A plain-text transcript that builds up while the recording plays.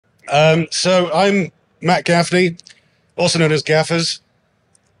So I'm Matt Gaffney, also known as Gaffers.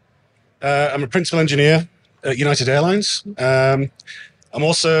 I'm a principal engineer at United Airlines. I'm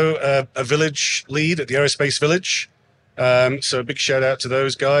also a village lead at the Aerospace Village. So a big shout out to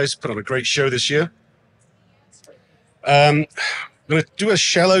those guys. Put on a great show this year. I'm going to do a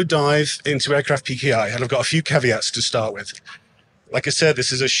shallow dive into Aircraft PKI, and I've got a few caveats to start with. Like I said,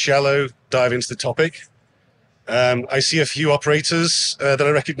 this is a shallow dive into the topic. I see a few operators that I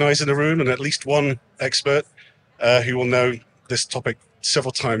recognize in the room, and at least one expert who will know this topic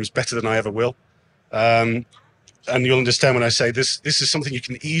several times better than I ever will. And you'll understand when I say this is something you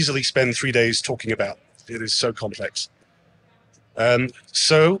can easily spend 3 days talking about. It is so complex.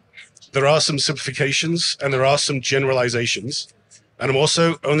 So there are some simplifications and there are some generalizations. And I'm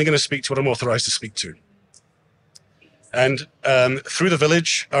also only going to speak to what I'm authorized to speak to. And through the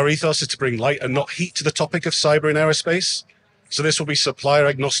village, our ethos is to bring light and not heat to the topic of cyber in aerospace. So this will be supplier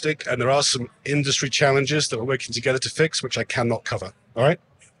agnostic, and there are some industry challenges that we're working together to fix, which I cannot cover. All right?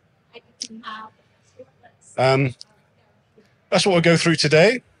 That's what we'll go through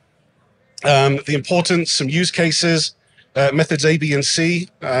today. The importance, some use cases, methods A, B, and C,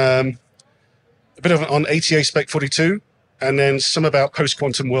 a bit of on ATA Spec 42, and then some about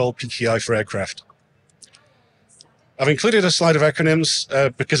post-quantum world PKI for aircraft. I've included a slide of acronyms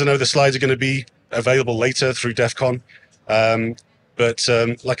because I know the slides are going to be available later through DEF CON. But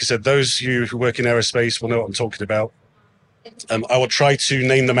like I said, those of you who work in aerospace will know what I'm talking about. I will try to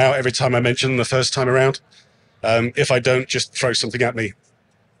name them out every time I mention them the first time around. If I don't, just throw something at me.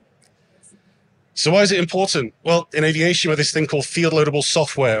 So why is it important? Well, in aviation, we have this thing called field loadable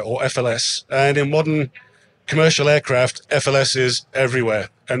software, or FLS. And in modern commercial aircraft, FLS is everywhere.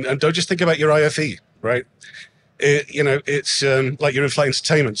 And don't just think about your IFE, right? It's like your in-flight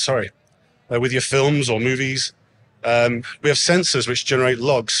entertainment, with your films or movies. We have sensors which generate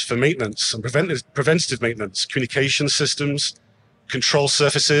logs for maintenance and preventative maintenance, communication systems, control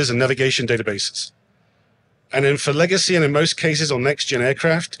surfaces, and navigation databases. And then for legacy, and in most cases on next-gen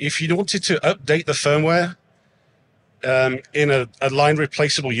aircraft, if you wanted to update the firmware in a line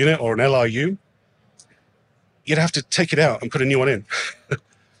replaceable unit or an LRU, you'd have to take it out and put a new one in.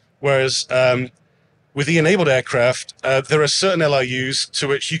 Whereas with the enabled aircraft, there are certain LRUs to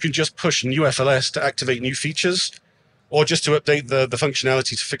which you can just push new FLS to activate new features, or just to update the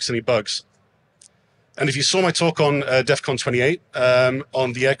functionality to fix any bugs. And if you saw my talk on DEF CON 28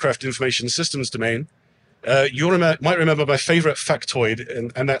 on the aircraft information systems domain, you might remember my favorite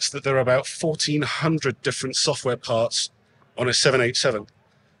factoid, and that's that there are about 1,400 different software parts on a 787,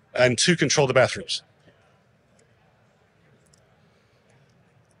 and to control the bathrooms.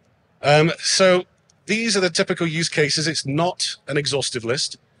 So these are the typical use cases. It's not an exhaustive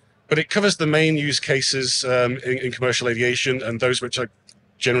list, but it covers the main use cases in commercial aviation and those which I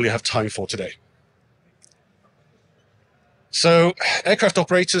generally have time for today. So aircraft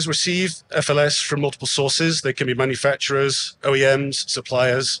operators receive FLS from multiple sources. They can be manufacturers, OEMs,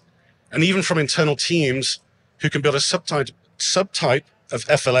 suppliers, and even from internal teams who can build a subtype of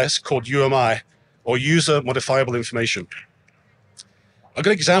FLS called UMI, or User Modifiable Information. A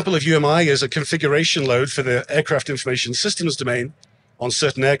good example of UMI is a configuration load for the aircraft information systems domain on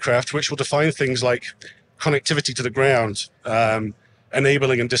certain aircraft, which will define things like connectivity to the ground,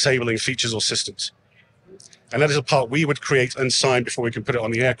 enabling and disabling features or systems. And that is a part we would create and sign before we can put it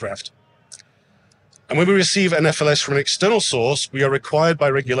on the aircraft. And when we receive an FLS from an external source, we are required by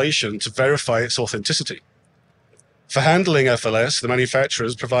regulation to verify its authenticity. For handling FLS, the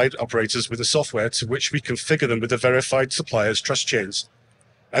manufacturers provide operators with the software to which we configure them with the verified supplier's trust chains.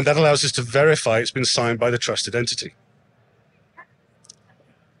 And that allows us to verify it's been signed by the trusted entity.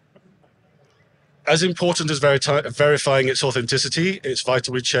 As important as verifying its authenticity, it's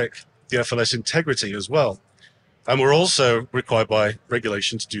vital we check the FLS integrity as well. And we're also required by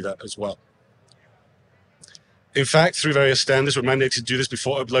regulation to do that as well. In fact, through various standards, we're mandated to do this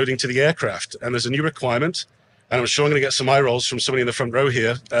before uploading to the aircraft. And there's a new requirement, and I'm sure I'm going to get some eye rolls from somebody in the front row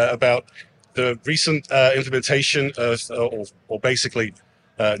here about the recent implementation of, or basically,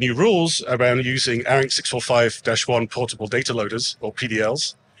 new rules around using ARINC 645-1 portable data loaders, or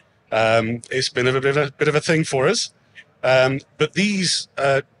PDLs. It's been a bit of a thing for us, but these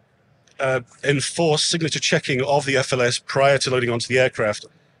enforce signature checking of the FLS prior to loading onto the aircraft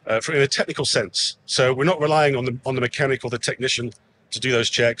in a technical sense. So we're not relying on the mechanic or the technician to do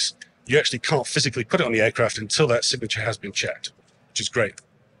those checks. You actually can't physically put it on the aircraft until that signature has been checked, which is great.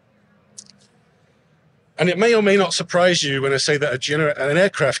 And it may or may not surprise you when I say that an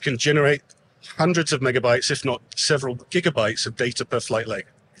aircraft can generate hundreds of megabytes, if not several gigabytes of data per flight leg.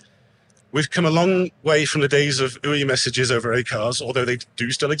 We've come a long way from the days of UI messages over ACARs, although they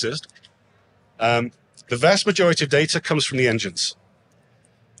do still exist. The vast majority of data comes from the engines.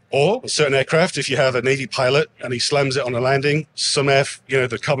 Or certain aircraft, if you have a Navy pilot and he slams it on a landing,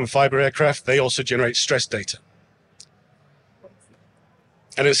 the carbon fiber aircraft, they also generate stress data.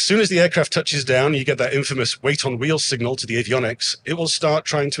 And as soon as the aircraft touches down, you get that infamous weight on wheel signal to the avionics, it will start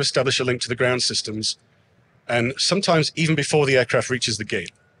trying to establish a link to the ground systems, and sometimes even before the aircraft reaches the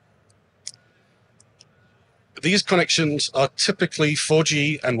gate. These connections are typically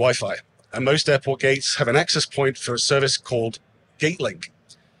 4G and Wi-Fi, and most airport gates have an access point for a service called Gate Link,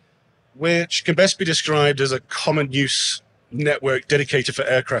 which can best be described as a common use network dedicated for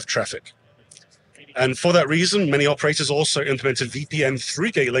aircraft traffic. And for that reason, many operators also implemented VPN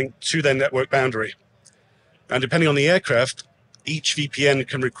through Gate Link to their network boundary. And depending on the aircraft, each VPN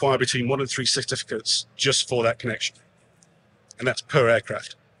can require between 1 and 3 certificates just for that connection. And that's per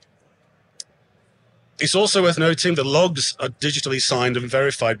aircraft. It's also worth noting that logs are digitally signed and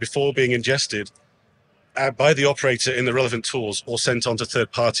verified before being ingested by the operator in the relevant tools or sent on to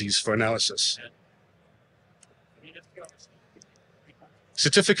third parties for analysis.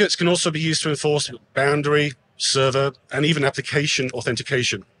 Certificates can also be used to enforce boundary, server, and even application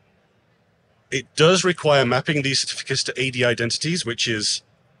authentication. It does require mapping these certificates to AD identities, which is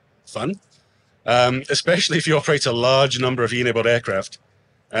fun, especially if you operate a large number of E-enabled aircraft.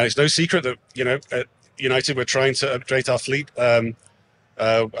 It's no secret that, at United, we're trying to upgrade our fleet.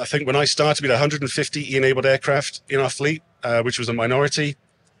 I think when I started, we had 150 E-enabled aircraft in our fleet, which was a minority.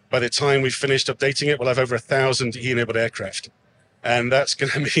 By the time we've finished updating it, we'll have over 1,000 E-enabled aircraft. And that's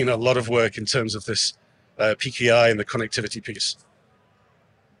going to mean a lot of work in terms of this PKI and the connectivity piece.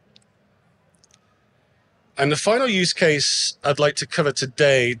 And the final use case I'd like to cover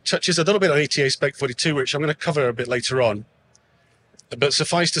today touches a little bit on ATA Spec 42, which I'm going to cover a bit later on. But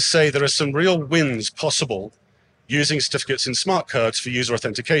suffice to say, there are some real wins possible using certificates in smart cards for user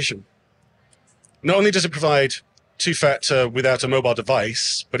authentication. Not only does it provide two-factor without a mobile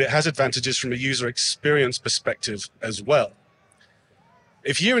device, but it has advantages from a user experience perspective as well.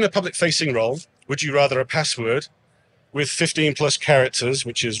 If you're in a public-facing role, would you rather a password with 15 plus characters,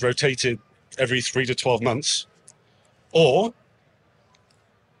 which is rotated every 3 to 12 months, or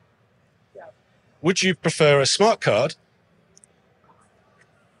would you prefer a smart card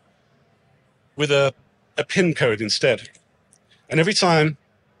with a PIN code instead? And every time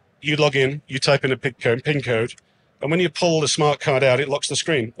you log in, you type in a PIN code, and when you pull the smart card out, it locks the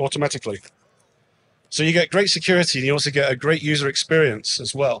screen automatically. So you get great security, and you also get a great user experience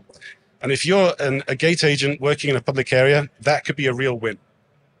as well. And if you're a gate agent working in a public area, that could be a real win.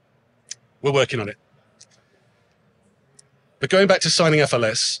 We're working on it. But going back to signing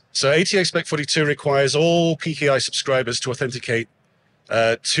FLS, so ATA Spec 42 requires all PKI subscribers to authenticate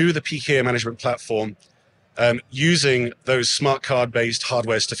to the PKI management platform using those smart card-based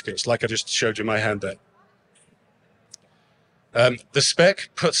hardware certificates, like I just showed you in my hand there. The spec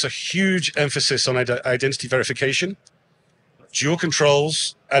puts a huge emphasis on identity verification, dual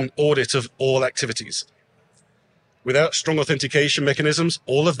controls, and audit of all activities. Without strong authentication mechanisms,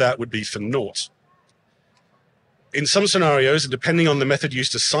 all of that would be for naught. In some scenarios, and depending on the method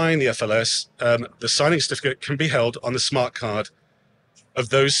used to sign the FLS, the signing certificate can be held on the smart card of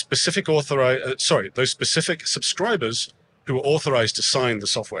those specific subscribers who are authorized to sign the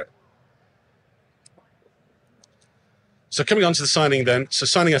software. So coming on to the signing then, so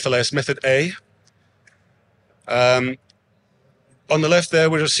signing FLS, method A. On the left there,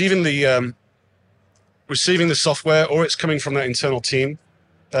 we're receiving the software, or it's coming from that internal team.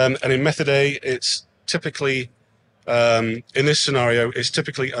 And in method A, it's typically, in this scenario, it's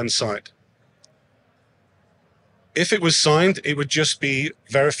typically unsigned. If it was signed, it would just be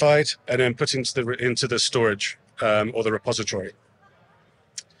verified and then put into the storage or the repository.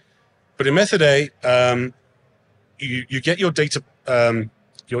 But in method A, you get your data,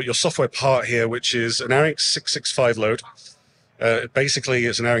 your software part here, which is an ARINC 665 load. Basically,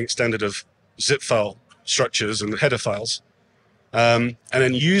 it's an ARINC standard of zip file structures and header files. And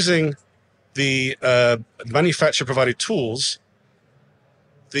then using the manufacturer-provided tools,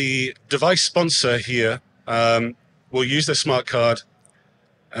 the device sponsor here will use their smart card,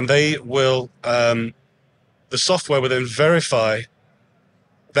 and they will, the software will then verify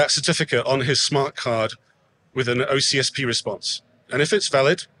that certificate on his smart card with an OCSP response. And if it's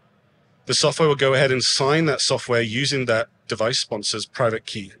valid, the software will go ahead and sign that software using that device sponsor's private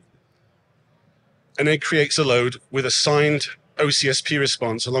key. And it creates a load with a signed OCSP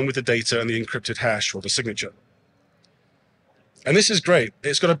response along with the data and the encrypted hash or the signature. And this is great.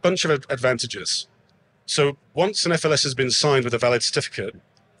 It's got a bunch of advantages. So once an FLS has been signed with a valid certificate,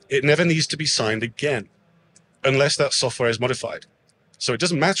 it never needs to be signed again unless that software is modified. So it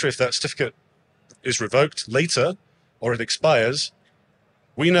doesn't matter if that certificate is revoked later or it expires.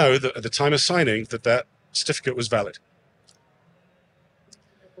 We know that at the time of signing that certificate was valid.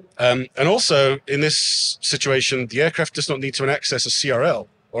 And also, in this situation, the aircraft does not need to access a CRL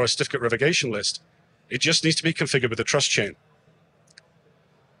or a certificate revocation list. It just needs to be configured with a trust chain.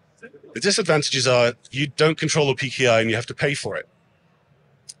 The disadvantages are you don't control a PKI and you have to pay for it.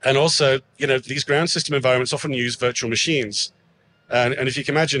 And also, these ground system environments often use virtual machines. And if you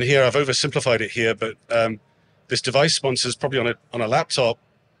can imagine here, I've oversimplified it here, but this device sponsor is probably on a laptop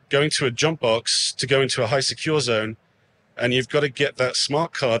going to a jump box to go into a high secure zone. And you've got to get that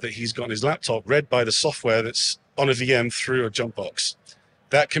smart card that he's got on his laptop read by the software that's on a VM through a jump box.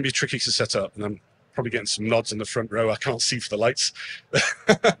 That can be tricky to set up. And I'm probably getting some nods in the front row. I can't see for the lights.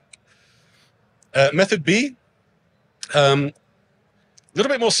 Method B, a little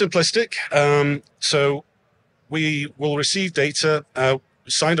bit more simplistic. So we will receive data,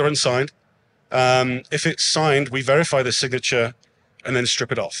 signed or unsigned. If it's signed, we verify the signature and then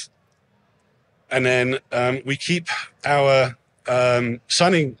strip it off. And then we keep our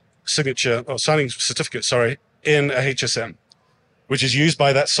signing signature or signing certificate, in a HSM, which is used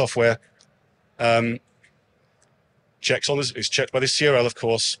by that software. Is checked by the CRL, of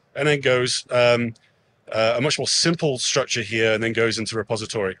course, and then goes a much more simple structure here, and then goes into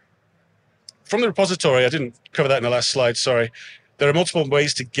repository. From the repository, I didn't cover that in the last slide. Sorry. There are multiple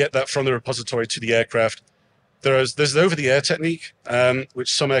ways to get that from the repository to the aircraft. There's the over-the-air technique,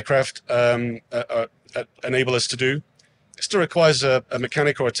 which some aircraft enable us to do. It still requires a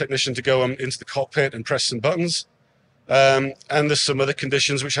mechanic or a technician to go into the cockpit and press some buttons. And there's some other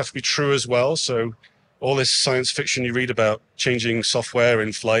conditions which have to be true as well. So all this science fiction you read about changing software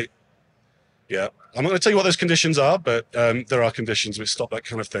in flight, yeah. I'm not going to tell you what those conditions are, but there are conditions which stop that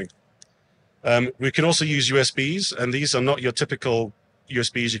kind of thing. We can also use USBs, and these are not your typical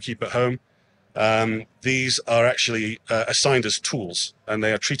USBs you keep at home. These are actually assigned as tools, and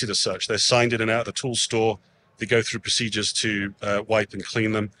they are treated as such. They're signed in and out of the tool store. They go through procedures to wipe and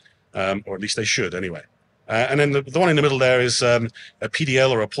clean them, or at least they should anyway. And then the one in the middle there is a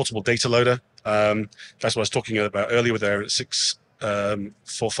PDL or a portable data loader. That's what I was talking about earlier with Air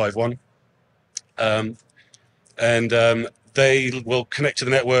 6451. They will connect to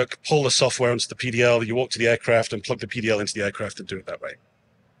the network, pull the software onto the PDL. You walk to the aircraft and plug the PDL into the aircraft and do it that way.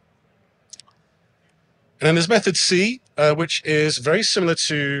 And then there's method C, which is very similar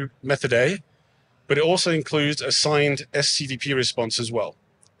to method A, but it also includes a signed SCDP response as well.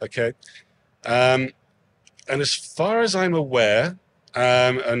 Okay. And as far as I'm aware,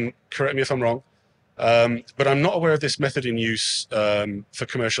 and correct me if I'm wrong, but I'm not aware of this method in use for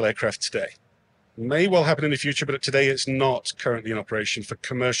commercial aircraft today. May well happen in the future, but today it's not currently in operation for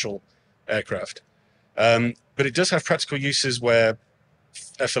commercial aircraft. But it does have practical uses where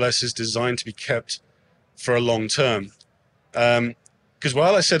FLS is designed to be kept for a long term. Because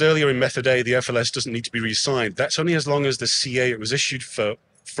while I said earlier in method A, the FLS doesn't need to be re-signed, that's only as long as the CA it was issued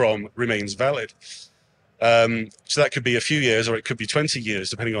from remains valid. So that could be a few years, or it could be 20 years,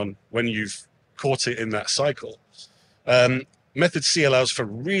 depending on when you've caught it in that cycle. Method C allows for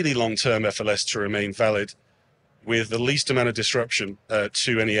really long-term FLS to remain valid with the least amount of disruption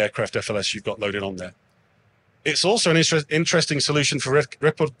to any aircraft FLS you've got loaded on there. It's also an interesting solution for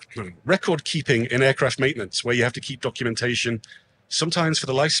record keeping in aircraft maintenance, where you have to keep documentation, sometimes for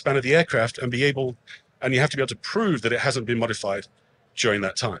the lifespan of the aircraft, and you have to be able to prove that it hasn't been modified during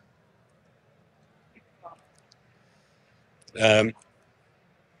that time.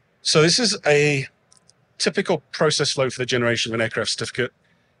 So this is a typical process flow for the generation of an aircraft certificate.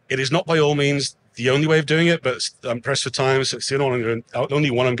 It is not by all means the only way of doing it, but I'm pressed for time, so it's the only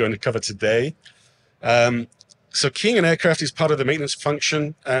one I'm going to cover today. So keying an aircraft is part of the maintenance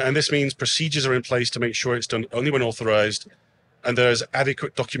function, and this means procedures are in place to make sure it's done only when authorized, and there's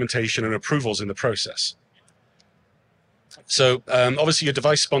adequate documentation and approvals in the process. So obviously your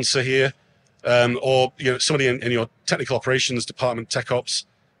device sponsor here, or somebody in your technical operations department, tech ops,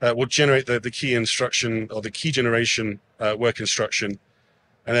 will generate the key instruction or the key generation work instruction,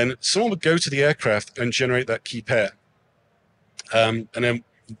 and then someone would go to the aircraft and generate that key pair. And then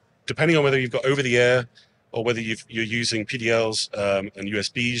depending on whether you've got over the air or whether you're using PDLs and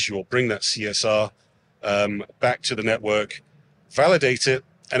USBs, you'll bring that CSR back to the network, validate it,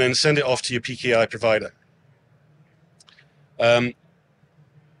 and then send it off to your PKI provider.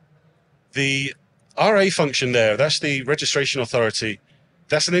 The RA function there, that's the registration authority.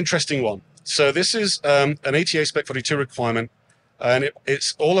 That's an interesting one. So this is an ATA Spec 42 requirement, and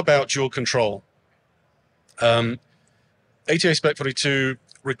it's all about dual control. ATA Spec 42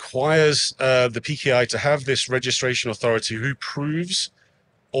 requires the PKI to have this registration authority who proves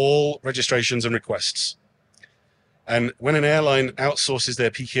all registrations and requests. And when an airline outsources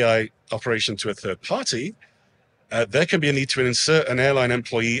their PKI operation to a third party, there can be a need to insert an airline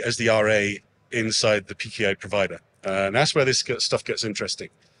employee as the RA inside the PKI provider. And that's where this stuff gets interesting.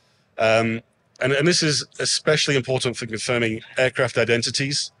 And this is especially important for confirming aircraft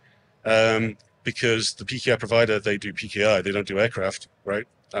identities, because the PKI provider, they do PKI, they don't do aircraft, right?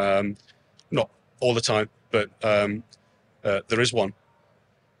 Not all the time, but there is one.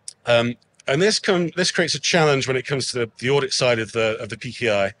 And this creates a challenge when it comes to the audit side of the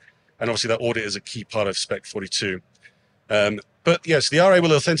PKI, and obviously that audit is a key part of Spec 42. But yes, the RA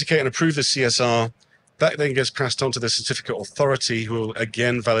will authenticate and approve the CSR. That then gets passed on to the certificate authority, who will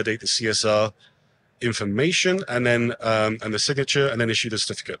again validate the CSR information and then and the signature, and then issue the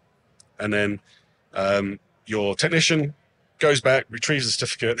certificate. And then your technician goes back, retrieves the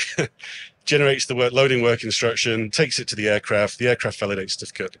certificate, generates the loading work instruction, takes it to the aircraft validates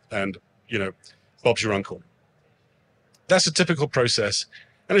certificate, and Bob's your uncle. That's a typical process.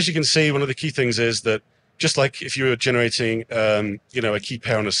 And as you can see, one of the key things is that just like if you were generating a key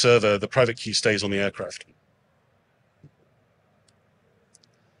pair on a server, the private key stays on the aircraft.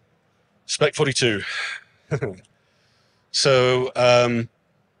 Spec 42. So the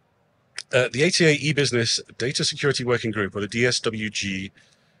ATA e-business Data Security Working Group, or the DSWG,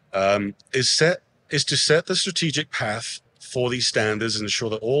 is to set the strategic path for these standards and ensure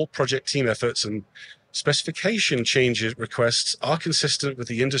that all project team efforts and specification change requests are consistent with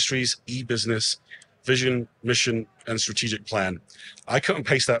the industry's e-business vision, mission, and strategic plan. I cut and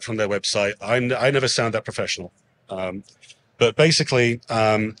paste that from their website. I never sound that professional. But basically,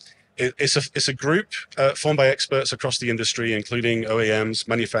 it's a group formed by experts across the industry, including OEMs,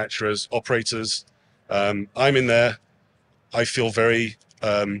 manufacturers, operators. I'm in there. I feel very,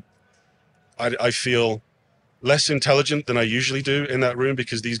 I feel less intelligent than I usually do in that room,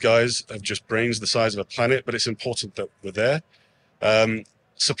 because these guys have just brains the size of a planet, but it's important that we're there.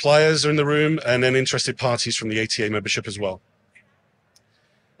 Suppliers are in the room, and then interested parties from the ATA membership as well.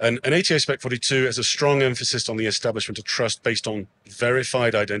 And an ATA Spec 42 has a strong emphasis on the establishment of trust based on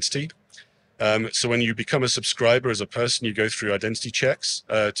verified identity. So when you become a subscriber as a person, you go through identity checks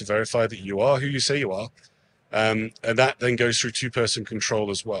to verify that you are who you say you are. And that then goes through two-person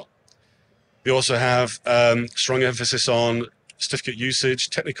control as well. We also have strong emphasis on certificate usage,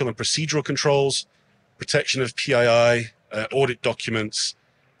 technical and procedural controls, protection of PII, audit documents.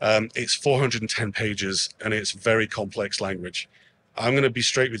 It's 410 pages, and it's very complex language. I'm going to be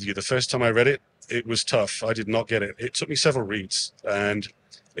straight with you. The first time I read it, it was tough. I did not get it. It took me several reads, and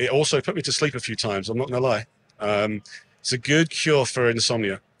it also put me to sleep a few times. I'm not going to lie. It's a good cure for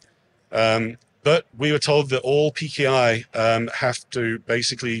insomnia. But we were told that all PKI have to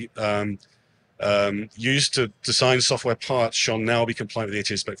basically used to design software parts shall now be compliant with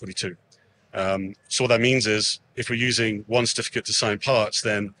the ATA Spec 42. So what that means is, if we're using one certificate to sign parts,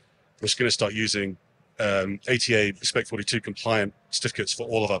 then we're just going to start using ATA Spec 42 compliant certificates for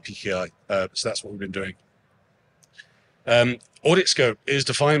all of our PKI. So that's what we've been doing. Audit scope is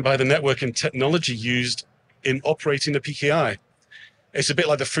defined by the network and technology used in operating the PKI. It's a bit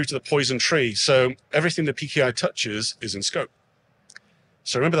like the fruit of the poison tree. So everything the PKI touches is in scope.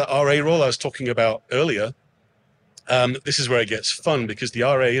 So remember that RA role I was talking about earlier? This is where it gets fun, because the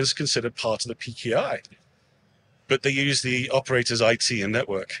RA is considered part of the PKI, but they use the operator's IT and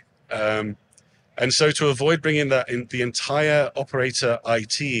network. And so to avoid bringing that in, the entire operator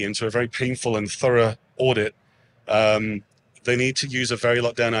IT into a very painful and thorough audit, they need to use a very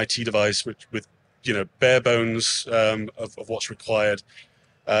locked down IT device with bare bones of what's required,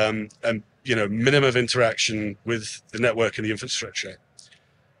 and minimum of interaction with the network and the infrastructure.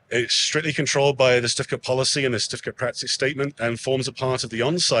 It's strictly controlled by the certificate policy and the certificate practice statement, and forms a part of the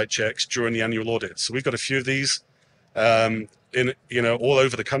on-site checks during the annual audit. So we've got a few of these in all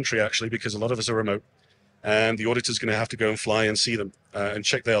over the country, actually, because a lot of us are remote, and the auditor's going to have to go and fly and see them and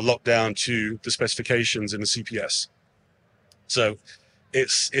check they are locked down to the specifications in the CPS. So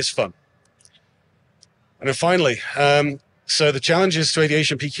it's fun. And then finally, so the challenges to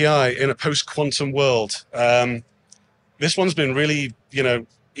aviation PKI in a post-quantum world. This one's been really,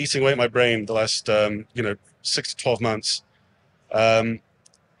 eating away at my brain the last, 6 to 12 months,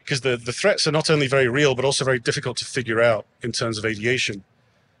 because the threats are not only very real, but also very difficult to figure out in terms of aviation.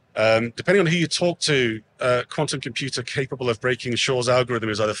 Depending on who you talk to, a quantum computer capable of breaking Shor's algorithm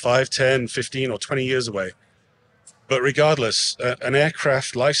is either 5, 10, 15, or 20 years away. But regardless, an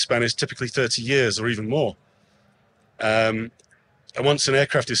aircraft lifespan is typically 30 years or even more. And once an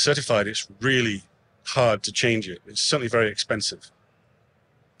aircraft is certified, it's really hard to change it. It's certainly very expensive.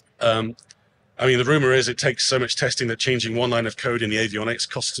 Um, I mean, the rumor is it takes so much testing that changing one line of code in the avionics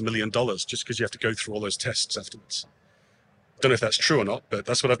costs $1 million just because you have to go through all those tests afterwards. Don't know if that's true or not, but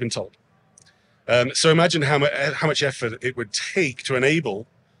that's what I've been told. So imagine how much effort it would take to enable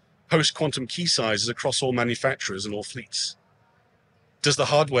post-quantum key sizes across all manufacturers and all fleets. Does the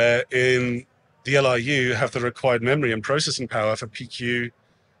hardware in the LRU have the required memory and processing power for PQ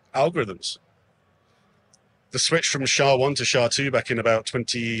algorithms? The switch from SHA-1 to SHA-2 back in about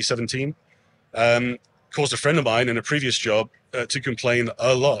 2017 caused a friend of mine in a previous job to complain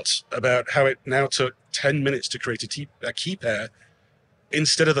a lot about how it now took 10 minutes to create a key pair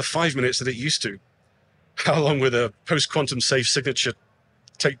instead of the 5 minutes that it used to. How long would a post-quantum safe signature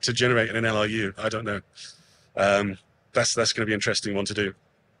take to generate in an LRU? I don't know. That's going to be an interesting one to do.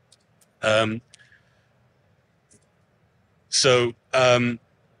 I'm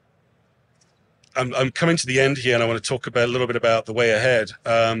coming to the end here, and I want to talk a little bit about the way ahead.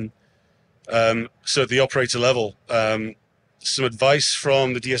 So at the operator level, some advice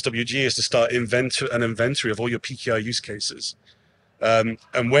from the DSWG is to start an inventory of all your PKI use cases. And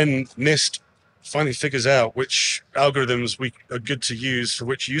when NIST finally figures out which algorithms are good to use for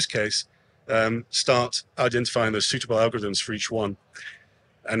which use case, start identifying those suitable algorithms for each one.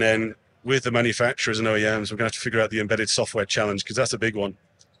 And then with the manufacturers and OEMs, we're going to have to figure out the embedded software challenge, because that's a big one.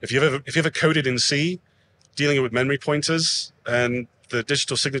 If you've ever coded in C, dealing with memory pointers, and the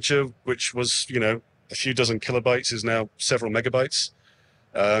digital signature, which was, a few dozen kilobytes, is now several megabytes,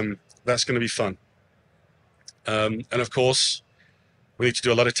 that's going to be fun. And of course, we need to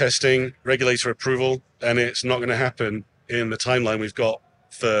do a lot of testing, regulator approval, and it's not going to happen in the timeline we've got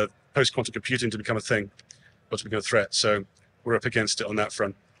for post-quantum computing to become a thing or to become a threat. So we're up against it on that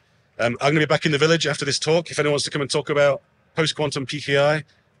front. I'm going to be back in the village after this talk. If anyone wants to come and talk about post-quantum PKI,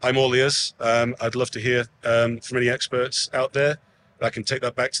 I'm all ears. I'd love to hear from any experts out there. I can take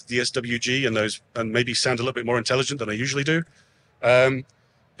that back to the DSWG and maybe sound a little bit more intelligent than I usually do. Or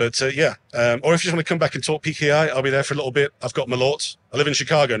if you just want to come back and talk PKI, I'll be there for a little bit. I've got Malort. I live in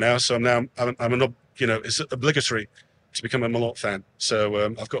Chicago now, so it's obligatory to become a Malort fan. So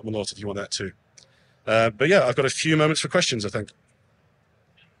I've got Malort if you want that too. I've got a few moments for questions, I think.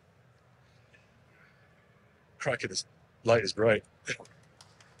 Crikey, this light is bright.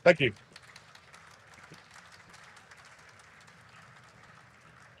 Thank you.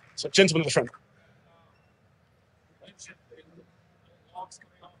 So, gentleman at the front.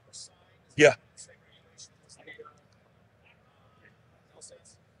 Yeah.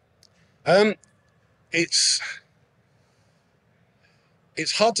 It's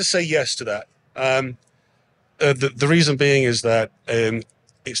hard to say yes to that. The reason being is that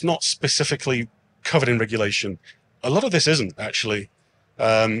it's not specifically covered in regulation. A lot of this isn't actually.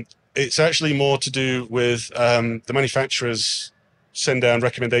 It's actually more to do with the manufacturers send down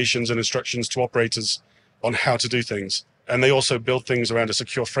recommendations and instructions to operators on how to do things. And they also build things around a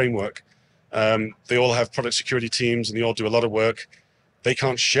secure framework. They all have product security teams, and they all do a lot of work. They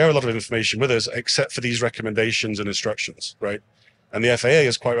can't share a lot of information with us except for these recommendations and instructions, right? And the FAA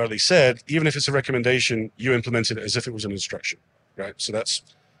has quite rightly said, even if it's a recommendation, you implement it as if it was an instruction, right? So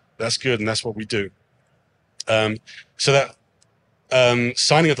that's good, and that's what we do. Signing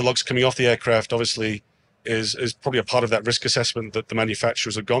of the logs coming off the aircraft obviously is probably a part of that risk assessment that the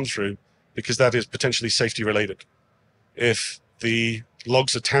manufacturers have gone through, because that is potentially safety related. If the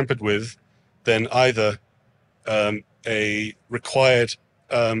logs are tampered with, then either a required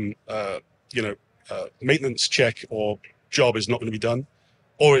maintenance check or job is not going to be done,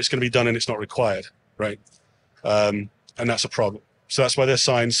 or it's going to be done and it's not required, right? And that's a problem. So that's why they're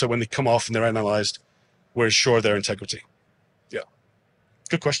signed. So when they come off and they're analyzed, we're assured of their integrity. Yeah.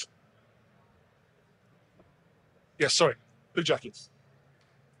 Good question. Yeah, sorry. Blue jackets.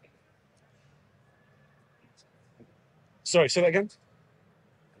 Sorry, say that again?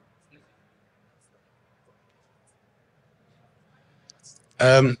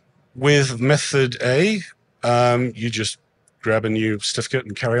 With method A, you just grab a new certificate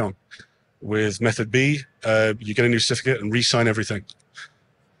and carry on. With method B, you get a new certificate and re-sign everything.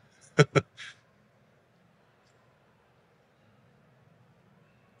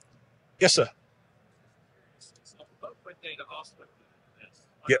 Yes, sir.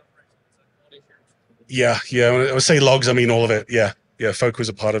 Yeah. When I say logs, I mean all of it. Yeah. FOCO is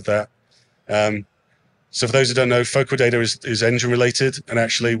a part of that. So for those who don't know, FOCO data is engine related, and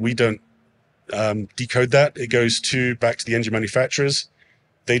actually we don't decode that. It goes back to the engine manufacturers.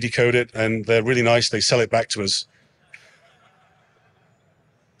 They decode it, and they're really nice. They sell it back to us.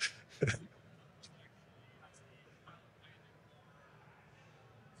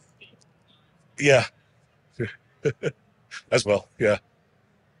 Yeah. As well. Yeah.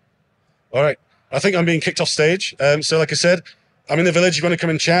 All right. I think I'm being kicked off stage. So like I said, I'm in the village. You want to come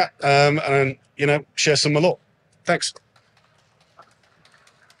and chat and, share some Malort. Thanks.